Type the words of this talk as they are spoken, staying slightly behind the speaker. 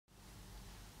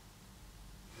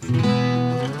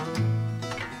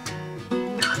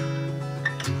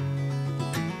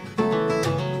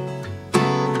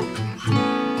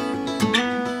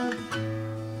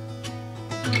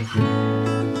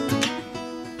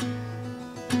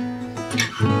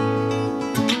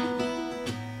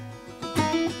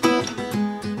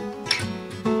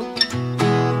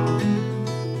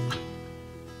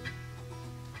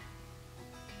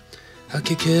I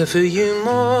could care for you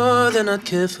more than I'd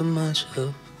care for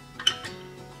myself.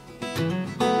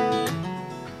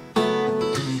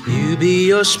 You be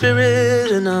your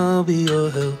spirit and I'll be your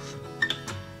health.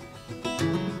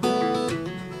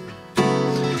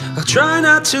 I'll try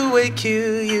not to wake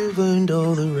you, you've earned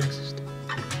all the rest.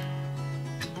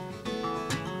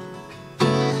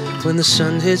 When the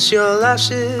sun hits your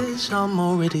lashes, I'm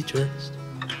already dressed.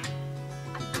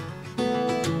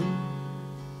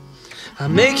 I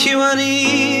make you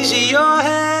uneasy, you're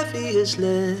heavy as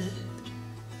lead.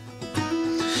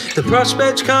 The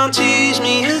prospect can't tease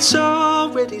me, it's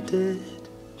already dead.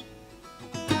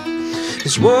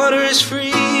 This water is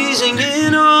freezing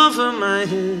in over my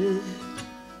head.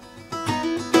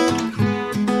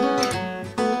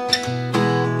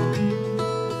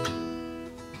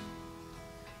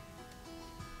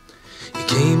 You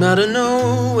came out of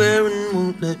nowhere and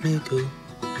won't let me go.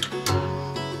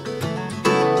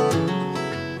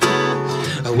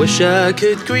 I wish I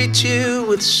could greet you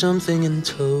with something in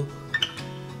tow.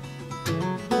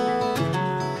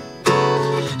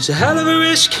 It's a hell of a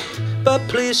risk, but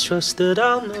please trust that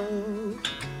I'll know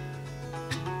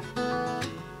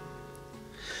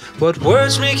what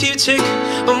words make you tick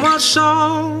and what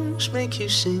songs make you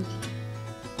sing.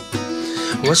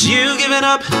 What's you giving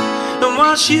up and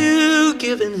what's you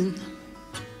giving in.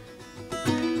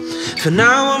 For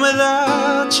now I'm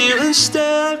without you and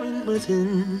staring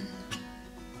within.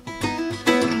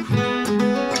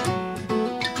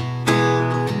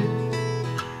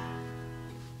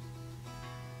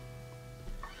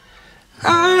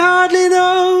 I hardly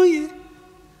know you,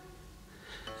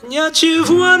 and yet you've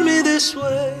won me this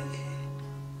way.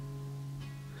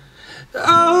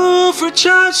 Oh, for a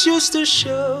chance just to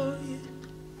show you,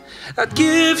 I'd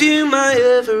give you my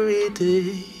every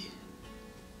day.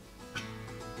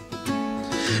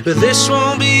 But this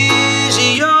won't be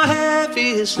easy, you're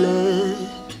heavy as lead.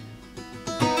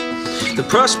 The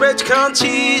prospect can't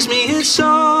tease me, it's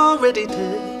already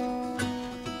dead.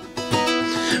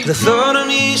 The thought of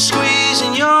me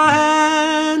squeezing your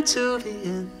hand till the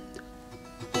end.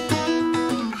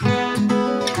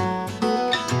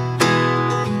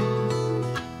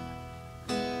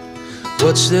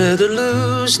 What's there to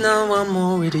lose, now I'm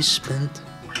already spent.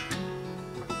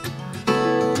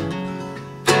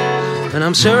 And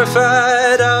I'm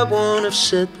terrified I won't have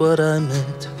said what I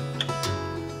meant.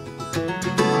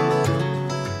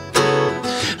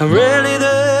 I'm really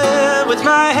there with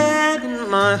my head in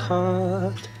my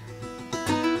heart,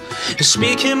 and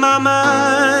speaking my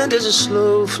mind is a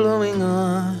slow flowing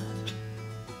art.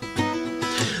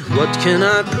 What can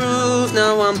I prove,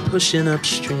 now I'm pushing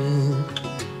upstream,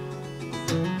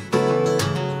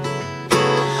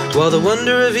 while the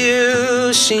wonder of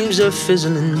you seems a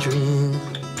fizzling dream.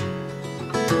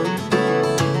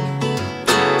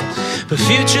 But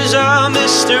futures are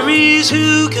mysteries,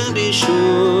 who can be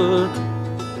sure?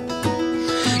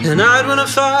 And I'd wanna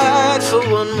fight for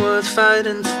one worth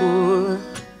fighting for.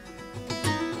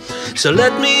 So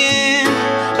let me in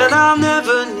and I'll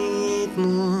never need